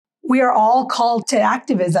we are all called to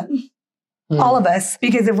activism. All of us,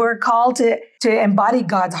 because if we're called to embody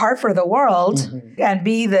God's heart for the world and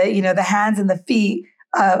be the hands and the feet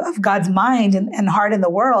of God's mind and heart in the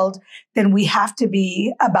world, then we have to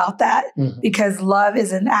be about that because love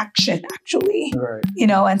is an action, actually. Right.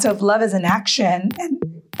 And so if love is an action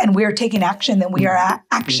and we are taking action, then we are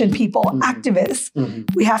action people, activists.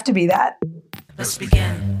 We have to be that. Let's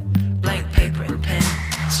begin. Blank paper and pen,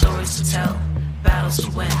 stories to tell, battles to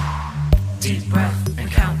win. Deep breath and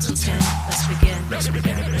count to 10. Let's begin. Let's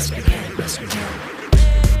begin. Let's begin. Let's begin.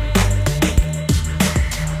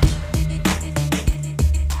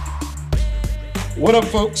 What up,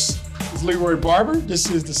 folks? It's Leroy Barber. This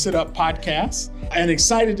is the Sit Up Podcast. And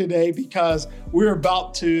excited today because we're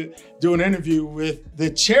about to do an interview with the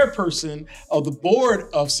chairperson of the board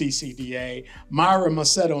of CCDA, Myra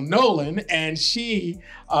Macedo Nolan, and she's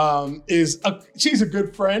a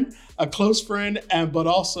good friend, a close friend, but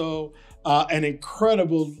also an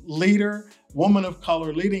incredible leader, woman of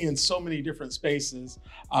color, leading in so many different spaces.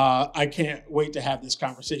 I can't wait to have this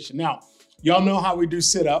conversation. Now, y'all know how we do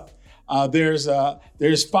Sit Up. There's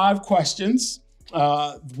 5 questions.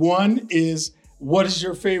 One is, what is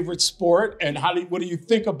your favorite sport, and what do you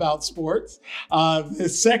think about sports? The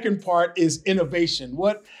second part is innovation.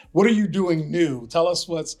 What are you doing new? Tell us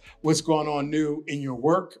what's going on new in your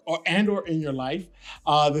work or in your life.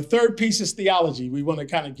 The third piece is theology. We want to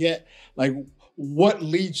kind of get what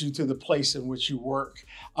leads you to the place in which you work.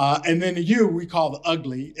 And then we call the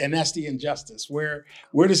ugly, and that's the injustice. Where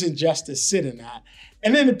does injustice sit in that?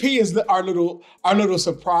 And then the P is our little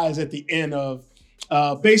surprise at the end of,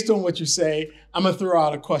 based on what you say, I'm gonna throw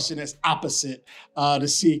out a question that's opposite to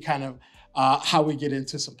see kind of how we get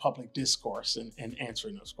into some public discourse and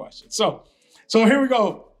answering those questions. So here we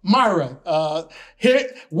go. Myra,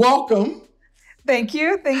 welcome. Thank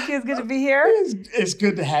you. It's good to be here. It's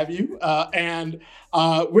good to have you. And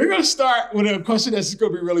we're going to start with a question that's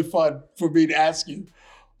going to be really fun for me to ask you.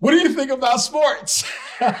 What do you think about sports?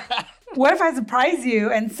 What if I surprise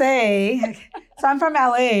you and say, so I'm from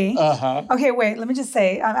LA. Uh-huh. Okay, wait, let me just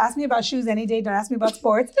say, ask me about shoes any day. Don't ask me about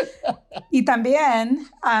sports. Y también,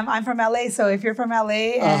 I'm from LA. So if you're from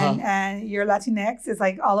LA and you're Latinx, it's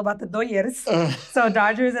like all about the Dodgers. So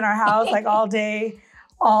Dodgers in our house, like all day,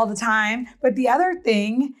 all the time. But the other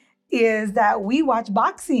thing is that we watch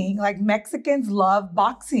boxing. Like Mexicans love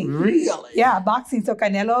boxing. Really? Yeah, boxing. So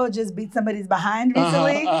Canelo just beat somebody's behind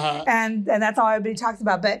recently. And that's all everybody talks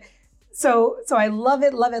about. But so I love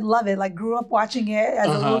it. Like grew up watching it as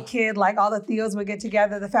a little kid. Like all the Theos would get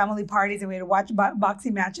together, the family parties, and we would watch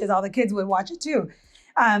boxing matches. All the kids would watch it too.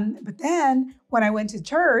 But then when I went to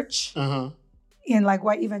church, in like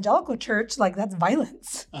white evangelical church, like that's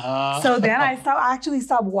violence. So then I actually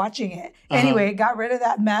stopped watching it. Anyway, got rid of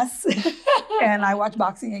that mess and I watch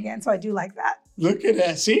boxing again. So I do like that. Look at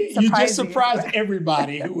that. See, you just surprised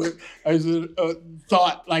everybody who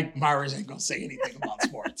thought like Myra's ain't gonna say anything about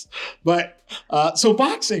sports. But so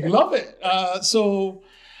boxing, love it.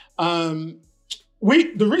 The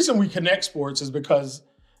reason we connect sports is because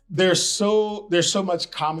there's so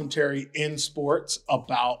much commentary in sports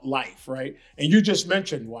about life, right? And you just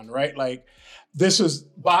mentioned one, right? Like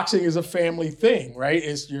boxing is a family thing, right?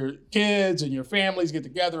 It's your kids and your families get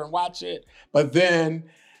together and watch it. But then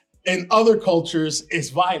in other cultures, it's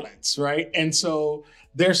violence, right? And so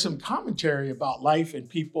there's some commentary about life and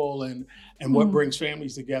people and what brings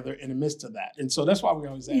families together in the midst of that. And so that's why we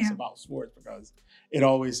always ask about sports, because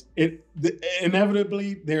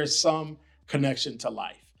inevitably there's some connection to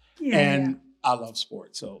life. I love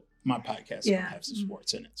sports, so my podcast will have some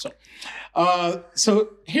sports in it. So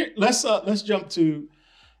here, let's jump to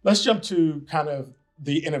kind of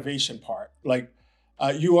the innovation part. Like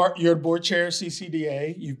you're board chair of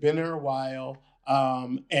CCDA. You've been there a while,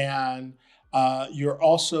 and you're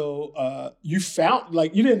also you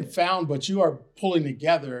didn't found, but you are pulling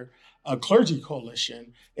together a clergy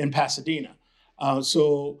coalition in Pasadena.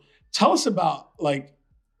 So tell us about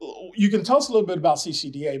you can tell us a little bit about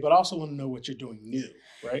CCDA, but I also want to know what you're doing new,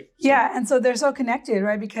 right? Yeah, and so they're so connected,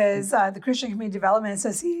 right? Because the Christian Community Development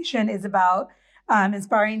Association is about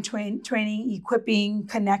inspiring, training, equipping,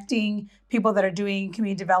 connecting people that are doing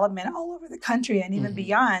community development all over the country and even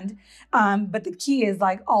beyond. But the key is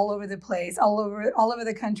like all over the place, all over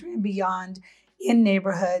the country and beyond, in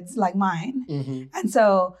neighborhoods like mine. And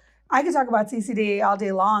so I could talk about CCDA all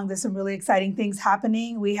day long. There's some really exciting things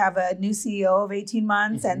happening. We have a new CEO of 18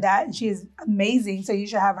 months and she is amazing. So you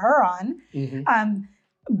should have her on.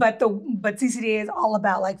 But CCDA is all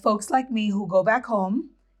about like folks like me who go back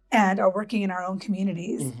home and are working in our own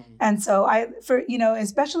communities. And so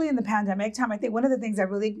especially in the pandemic time, I think one of the things that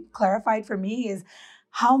really clarified for me is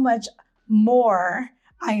how much more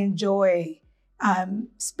I enjoy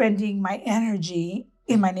spending my energy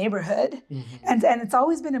in my neighborhood. And it's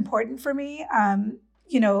always been important for me.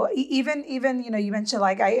 Even you mentioned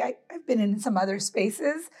like I've been in some other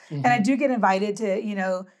spaces, and I do get invited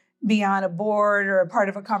to, be on a board or a part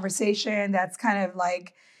of a conversation that's kind of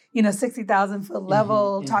like, 60,000 foot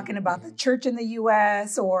level, talking about the church in the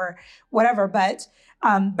U.S. or whatever. But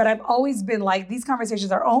I've always been like, these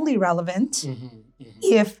conversations are only relevant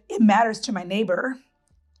if it matters to my neighbor.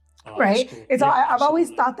 Oh, right. Cool. I've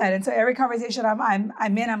always thought that. And so every conversation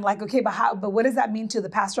I'm in, I'm like, okay, but what does that mean to the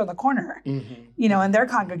pastor on the corner, in their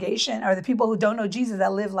congregation, or the people who don't know Jesus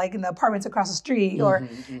that live like in the apartments across the street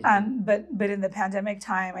but in the pandemic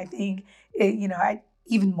time, I think,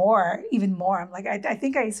 even more, I'm like, I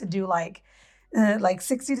think I used to do like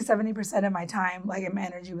 60 to 70% of my time, like my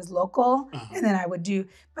energy was local. And then I would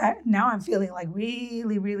but now I'm feeling like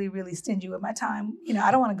really, really, really stingy with my time.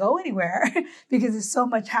 I don't want to go anywhere because there's so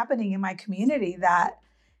much happening in my community that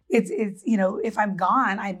it's if I'm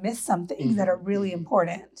gone, I miss some things that are really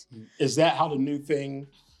important. Is that how the new thing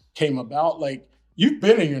came about? Like, you've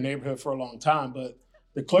been in your neighborhood for a long time, but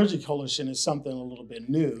the Clergy Coalition is something a little bit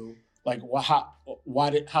new. Like, how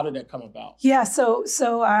did that come about? Yeah,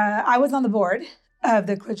 so I was on the board of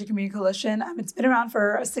the Clergy Community Coalition. It's been around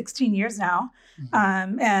for 16 years now,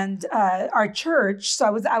 and our church.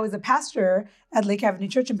 So I was a pastor at Lake Avenue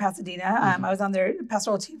Church in Pasadena. I was on their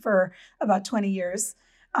pastoral team for about 20 years,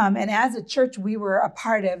 and as a church, we were a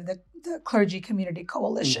part of the Clergy Community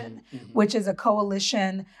Coalition, which is a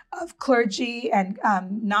coalition of clergy and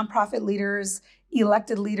nonprofit leaders,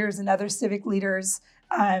 elected leaders, and other civic leaders.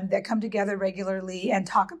 That come together regularly and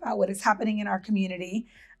talk about what is happening in our community,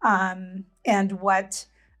 and what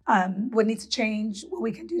needs to change, what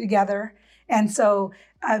we can do together. And so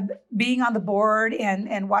being on the board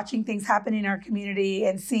and watching things happen in our community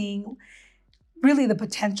and seeing really the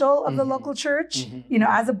potential of the local church,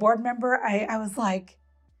 as a board member, I was like,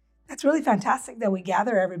 that's really fantastic that we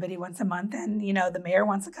gather everybody once a month, and the mayor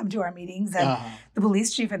wants to come to our meetings, and the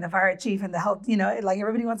police chief and the fire chief and the health, like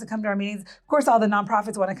everybody wants to come to our meetings. Of course, all the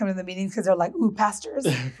nonprofits want to come to the meetings because they're like, ooh, pastors,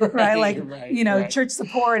 right? Church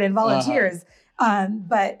support and volunteers.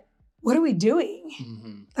 But what are we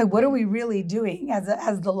doing? Like, what are we really doing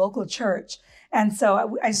as the local church? And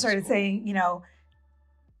so I started saying,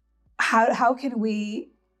 how can we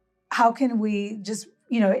just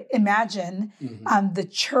imagine the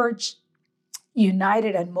church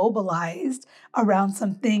united and mobilized around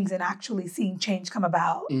some things and actually seeing change come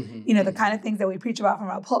about. The kind of things that we preach about from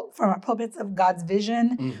our pulpits of God's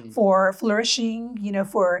vision for flourishing,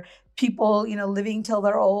 for people, living till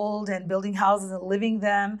they're old and building houses and living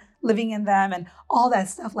in them and all that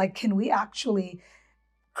stuff. Like, can we actually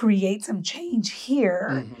create some change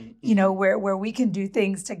here, where we can do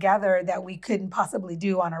things together that we couldn't possibly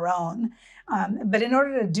do on our own. But in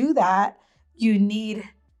order to do that, you need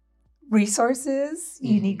resources,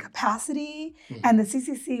 you need capacity. And the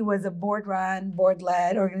CCC was a board-run,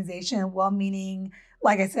 board-led organization, well-meaning,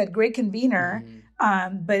 like I said, great convener.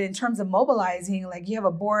 But in terms of mobilizing, like, you have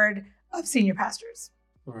a board of senior pastors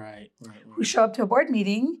who show up to a board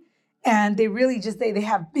meeting, and they really just, they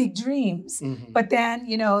have big dreams. But then,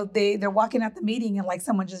 they're walking out the meeting and like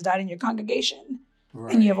someone just died in your congregation.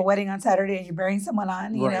 And you have a wedding on Saturday and you're burying someone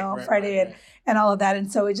on, Friday and all of that.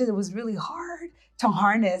 And so it was really hard to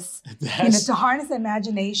harness, the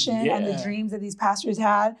imagination and the dreams that these pastors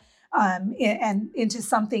had, and into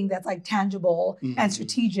something that's like tangible and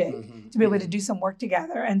strategic to be able to do some work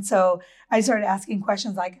together. And so I started asking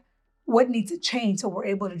questions like, what needs to change so we're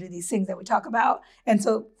able to do these things that we talk about? And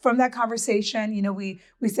so from that conversation, we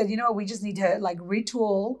said, we just need to like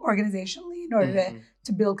retool organizationally in order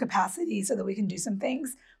to build capacity so that we can do some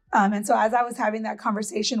things. And so as I was having that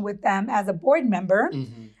conversation with them as a board member,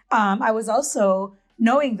 I was also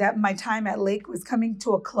knowing that my time at Lake was coming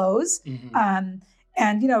to a close. And,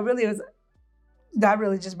 really it was, God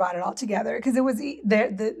really just brought it all together, because it was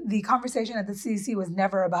the conversation at the CCC was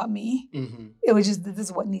never about me. It was just that this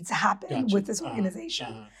is what needs to happen with this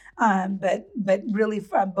organization. But really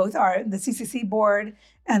from both the CCC board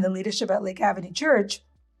and the leadership at Lake Avenue Church,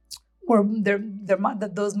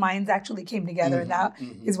 those minds actually came together. And that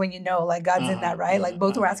is when like God's in that, right? Like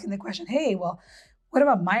both were asking the question, hey, well, what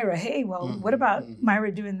about Myra? Hey, well, what about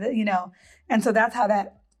Myra doing the, And so that's how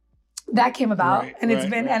that came about. And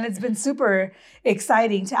it's been super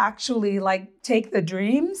exciting to actually like take the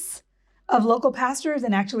dreams of local pastors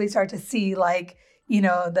and actually start to see like,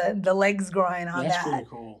 the legs growing on that. That's pretty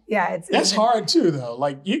cool. Yeah. That's hard too, though.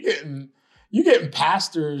 Like you getting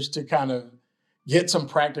pastors to kind of get some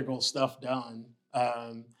practical stuff done.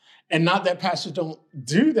 And not that pastors don't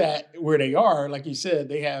do that where they are. Like you said,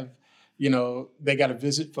 they have, they got to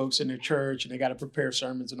visit folks in their church and they got to prepare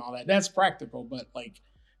sermons and all that. That's practical, but like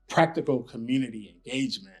practical community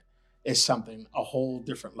engagement is something a whole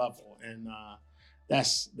different level. And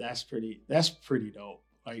that's pretty dope.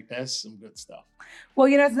 Like that's some good stuff. Well,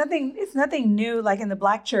 it's nothing new. Like in the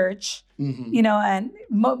Black church, and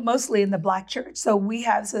mostly in the Black church. So the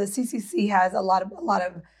CCC has a lot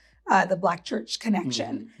of the Black church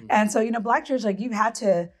connection, and so Black church, like you've had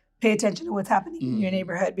to pay attention to what's happening in your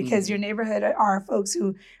neighborhood because your neighborhood are folks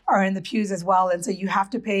who are in the pews as well, and so you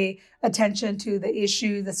have to pay attention to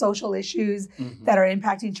the social issues that are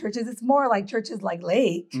impacting churches. It's more like churches like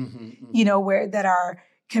Lake, where that are.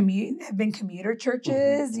 Have been commuter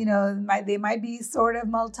churches, they might be sort of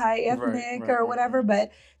multi-ethnic or whatever,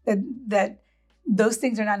 but that those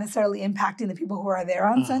things are not necessarily impacting the people who are there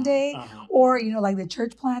on Sunday, or like the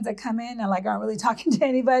church plans that come in and like aren't really talking to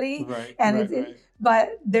anybody.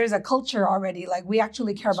 But there's a culture already. Like we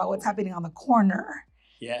actually care about what's happening on the corner.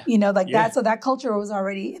 Yeah. That. So that culture was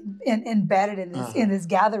already embedded in this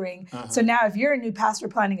gathering. So now if you're a new pastor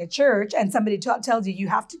planning a church and somebody tells you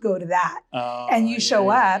have to go to that and you show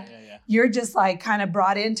up, you're just like kind of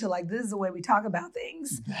brought into like, this is the way we talk about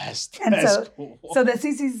things. That's cool. So the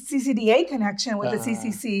CCDA connection with the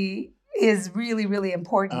CCC is really, really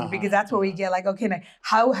important because that's where we get like, okay, now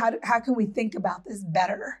how can we think about this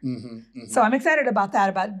better? So I'm excited about that,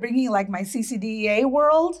 about bringing like my CCDA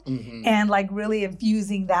world and like really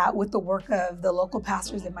infusing that with the work of the local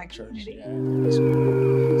pastors in my community. Yeah. That's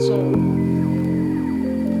cool. So.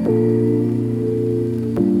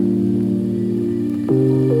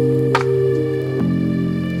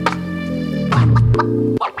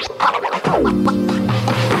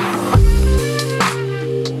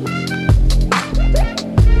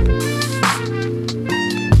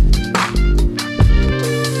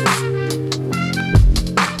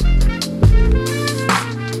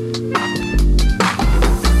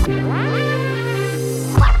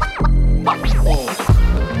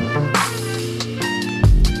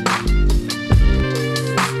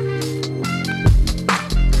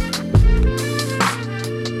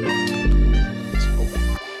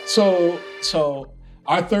 So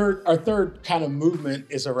our third kind of movement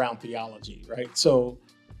is around theology, right? So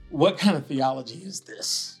what kind of theology is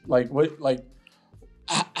this?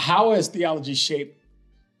 How has theology shaped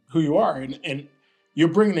who you are? And you're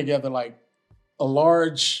bringing together like a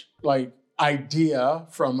large like idea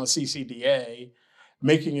from a CCDA,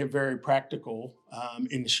 making it very practical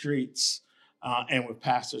in the streets and with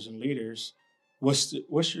pastors and leaders. What is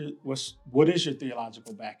your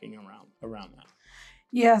theological backing around that?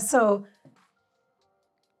 Yeah, so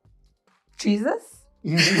Jesus,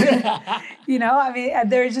 there's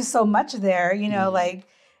just so much there, marginalization,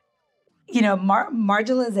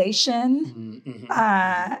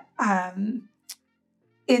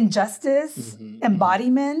 injustice,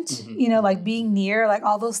 embodiment, like being near, like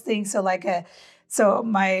all those things. So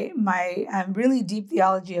my really deep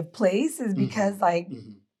theology of place is because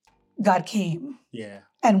God came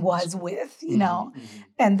and was with,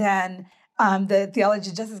 and then the theology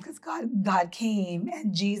of justice because God came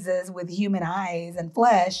and Jesus with human eyes and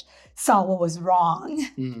flesh saw what was wrong.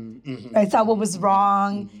 Right? Saw what was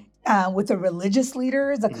wrong with the religious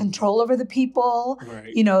leaders, the control over the people,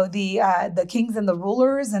 the kings and the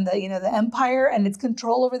rulers and the empire and its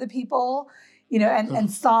control over the people, and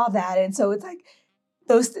saw that. And so it's like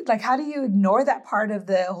those, like, how do you ignore that part of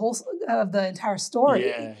the whole of the entire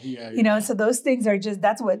story? So those things are just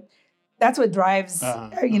that's what drives,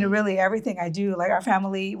 really everything I do. Like our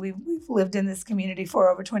family, we've lived in this community for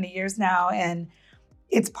over 20 years now. And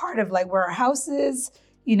it's part of like where our house is,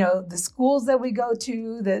 the schools that we go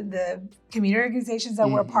to, the community organizations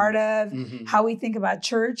that we're a part of, how we think about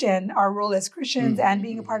church and our role as Christians and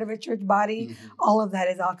being a part of a church body. All of that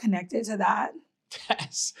is all connected to that. I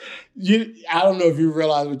don't know if you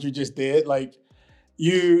realize what you just did. Like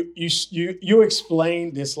you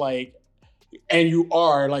explained this, like, and you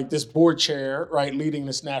are like this board chair, right, leading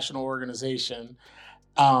this national organization,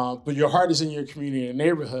 but your heart is in your community and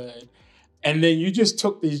neighborhood. And then you just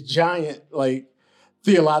took these giant, like,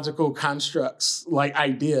 theological constructs, like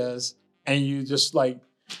ideas, and you just like,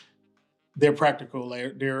 they're practical.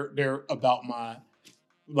 They're about my,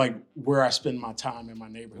 like, where I spend my time in my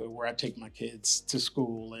neighborhood, where I take my kids to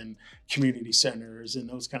school and community centers and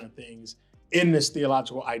those kind of things in this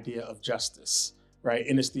theological idea of justice. Right,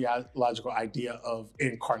 in this theological idea of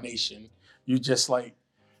incarnation, you just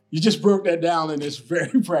broke that down in this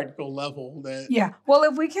very practical level. Well,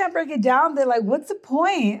 if we can't break it down, then like, what's the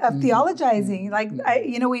point of theologizing? Like,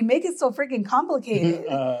 we make it so freaking complicated.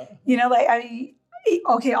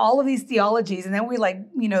 okay, all of these theologies, and then we like,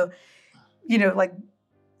 like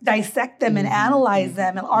dissect them and analyze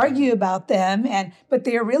them and argue about them, but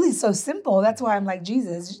they're really so simple. That's why I'm like,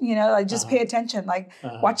 Jesus, like just pay attention, like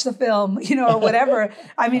watch the film, or whatever.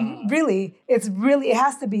 I mean, really, it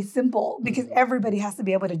has to be simple because everybody has to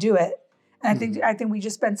be able to do it. And I think we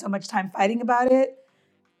just spend so much time fighting about it,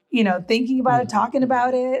 thinking about it, talking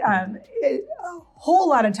about it, a whole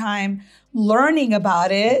lot of time learning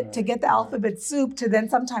about it to get the alphabet soup to then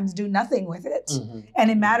sometimes do nothing with it. And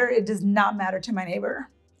it does not matter to my neighbor.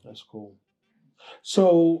 That's cool.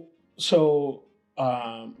 So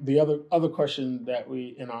the other question that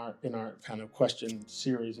we in our kind of question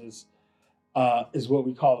series is what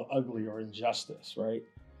we call ugly or injustice, right?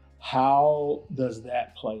 How does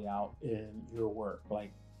that play out in your work?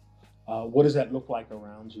 Like, what does that look like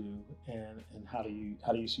around you, and how do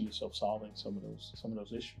you see yourself solving some of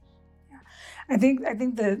those issues? Yeah, I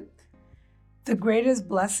think the greatest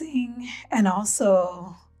blessing and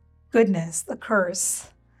also goodness, the curse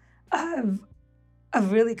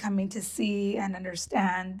of really coming to see and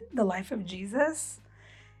understand the life of Jesus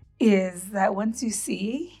is that once you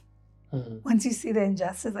see the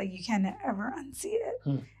injustice, like you can't ever unsee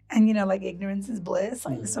it. And like ignorance is bliss.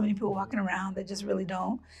 Like there's so many people walking around that just really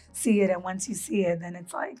don't see it. And once you see it, then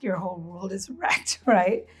it's like your whole world is wrecked,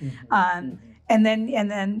 right? And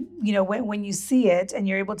then when you see it and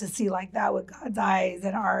you're able to see like that with God's eyes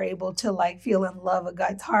and are able to like feel in love with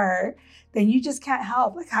God's heart, then you just can't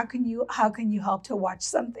help. Like how can you help to watch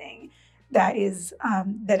something that is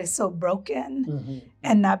so broken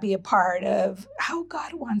and not be a part of how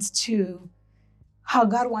God wants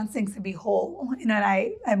things to be whole? And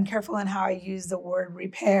I'm careful in how I use the word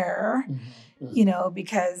repair,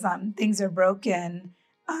 because things are broken,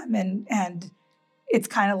 and it's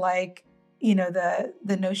kind of like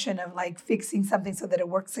the notion of like fixing something so that it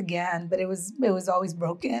works again, but it was always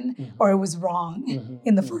broken or it was wrong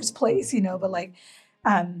in the first place, but like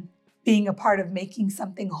being a part of making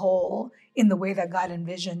something whole in the way that God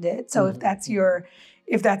envisioned it. So if that's your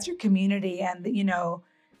community and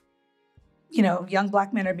young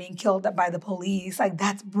Black men are being killed by the police, like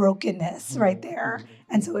that's brokenness right there.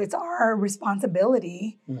 And so it's our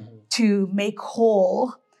responsibility to make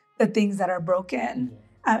whole the things that are broken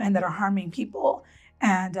and that are harming people.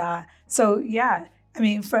 And so, yeah, I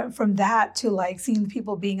mean, from that to like seeing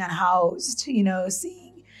people being unhoused,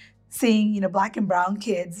 seeing Black and brown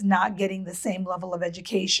kids not getting the same level of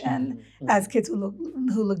education as kids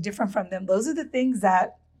who look different from them. Those are the things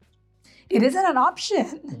that it isn't an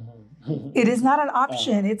option. It is not an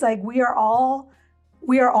option. It's like we are all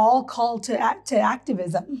called to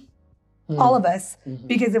activism, all of us,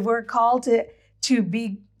 because if we're called to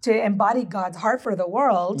embody God's heart for the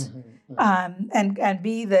world, and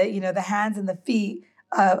be the hands and the feet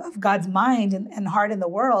of God's mind and heart in the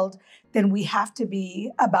world, then we have to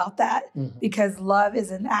be about that because love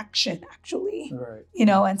is an action, actually. Right.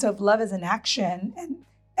 And so if love is an action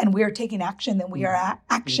and we are taking action, then we are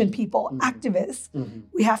action people, activists.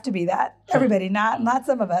 We have to be that. Everybody, not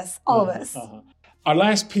some of us, all of us. Our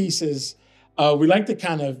last piece is we like to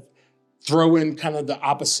kind of throw in kind of the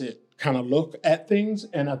opposite kind of look at things.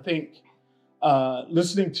 And I think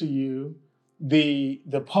listening to you,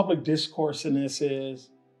 the public discourse in this is,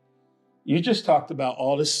 you just talked about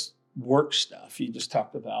all this work stuff. You just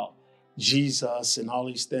talked about Jesus and all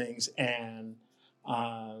these things. And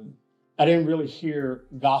I didn't really hear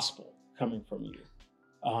gospel coming from you.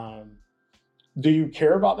 Do you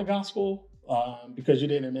care about the gospel? Because you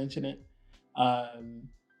didn't mention it.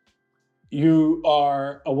 You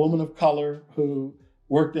are a woman of color who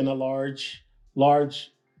worked in a large,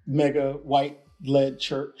 mega white-led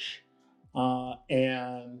church,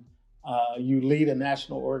 and you lead a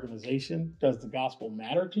national organization. Does the gospel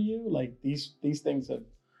matter to you? Like these things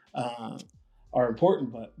are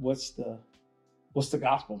important, but what's the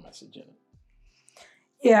gospel message in it?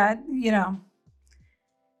 Yeah,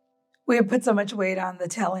 we have put so much weight on the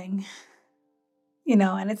telling,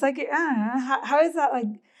 and it's like, how is that like?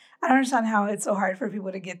 I don't understand how it's so hard for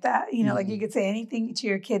people to get that. Like you could say anything to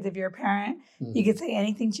your kids if you're a parent. You could say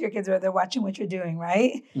anything to your kids where they're watching what you're doing,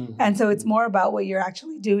 right? And so it's more about what you're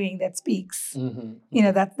actually doing that speaks.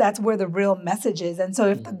 That's where the real message is. And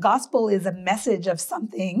so if the gospel is a message of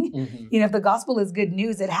something, if the gospel is good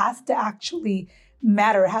news, it has to actually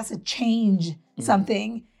matter. It has to change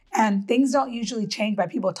something. And things don't usually change by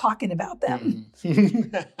people talking about them,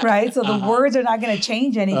 right? So the words are not going to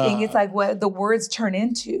change anything. It's like what the words turn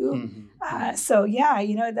into. So yeah,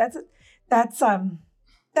 that's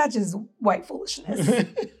just white foolishness.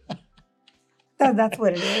 That's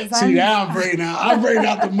what it is. See, now I'm bringing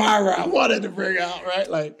out the Myra I wanted to bring out, right?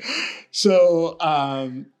 Like, so,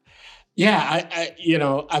 yeah,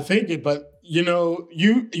 I think it, but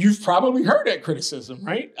you've probably heard that criticism,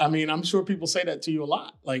 right? I mean, I'm sure people say that to you a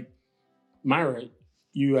lot. Like, Myra,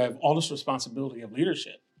 you have all this responsibility of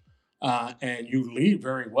leadership, and you lead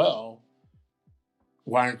very well.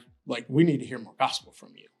 Why, we need to hear more gospel from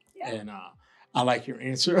you. Yeah. And I like your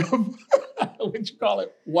answer of what you call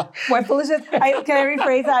it. What foolishness? Can I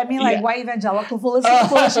rephrase that? I mean, white evangelical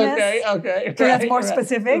foolishness. Okay. Because that's more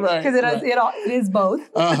specific. Because it is both.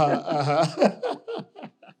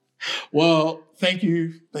 Well, thank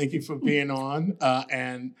you for being on,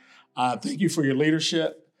 and thank you for your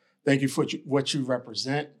leadership. Thank you for what you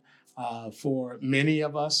represent for many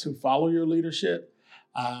of us who follow your leadership.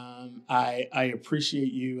 I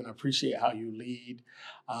appreciate you, and I appreciate how you lead.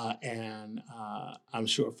 And I'm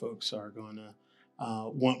sure folks are going to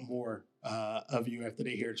want more of you after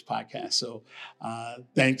they hear this podcast. So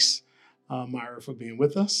thanks, Myra, for being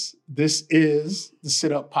with us. This is the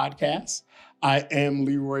Sit Up Podcast. I am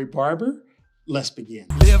Leroy Barber. Let's begin.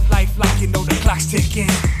 Live life like you know the clock's ticking.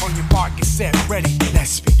 On your mark, get set, ready.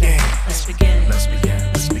 Let's begin. Let's begin. Let's begin.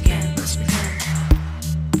 Let's begin.